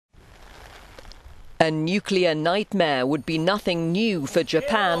A nuclear nightmare would be nothing new for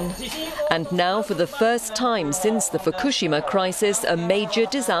Japan. And now, for the first time since the Fukushima crisis, a major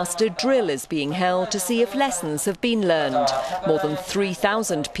disaster drill is being held to see if lessons have been learned. More than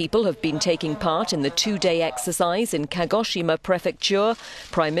 3,000 people have been taking part in the two-day exercise in Kagoshima Prefecture.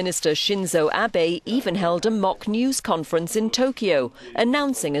 Prime Minister Shinzo Abe even held a mock news conference in Tokyo,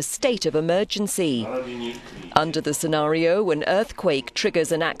 announcing a state of emergency. Under the scenario, an earthquake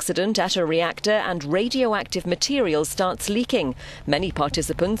triggers an accident at a reactor and radioactive material starts leaking. Many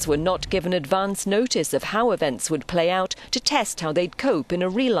participants were not given advance notice of how events would play out to test how they'd cope in a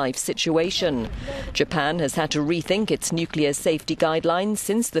real-life situation. Japan has had to rethink its nuclear safety guidelines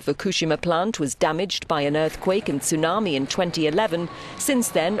since the Fukushima plant was damaged by an earthquake and tsunami in 2011. Since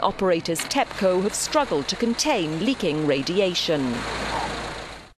then, operators TEPCO have struggled to contain leaking radiation.